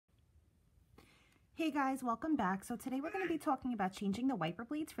Hey guys, welcome back. So today we're going to be talking about changing the wiper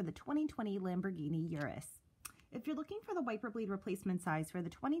blades for the 2020 Lamborghini Urus. If you're looking for the wiper blade replacement size for the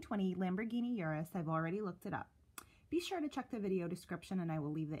 2020 Lamborghini Urus, I've already looked it up. Be sure to check the video description and I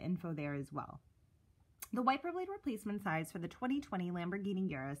will leave the info there as well. The wiper blade replacement size for the 2020 Lamborghini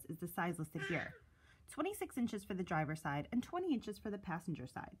Urus is the size listed here. 26 inches for the driver's side and 20 inches for the passenger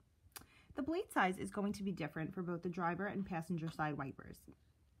side. The blade size is going to be different for both the driver and passenger side wipers.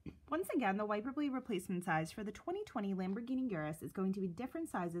 Once again, the wiper blade replacement size for the 2020 Lamborghini Urus is going to be different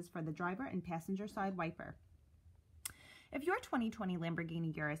sizes for the driver and passenger side wiper. If your 2020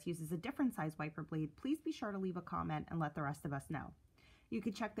 Lamborghini Urus uses a different size wiper blade, please be sure to leave a comment and let the rest of us know. You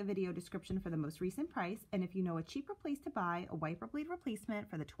could check the video description for the most recent price, and if you know a cheaper place to buy a wiper blade replacement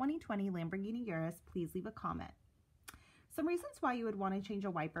for the 2020 Lamborghini Urus, please leave a comment. Some reasons why you would want to change a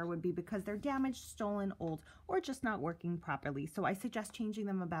wiper would be because they're damaged, stolen, old, or just not working properly. So I suggest changing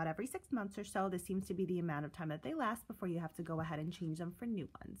them about every 6 months or so. This seems to be the amount of time that they last before you have to go ahead and change them for new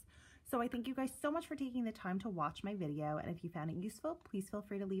ones. So I thank you guys so much for taking the time to watch my video. And if you found it useful, please feel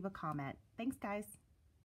free to leave a comment. Thanks, guys.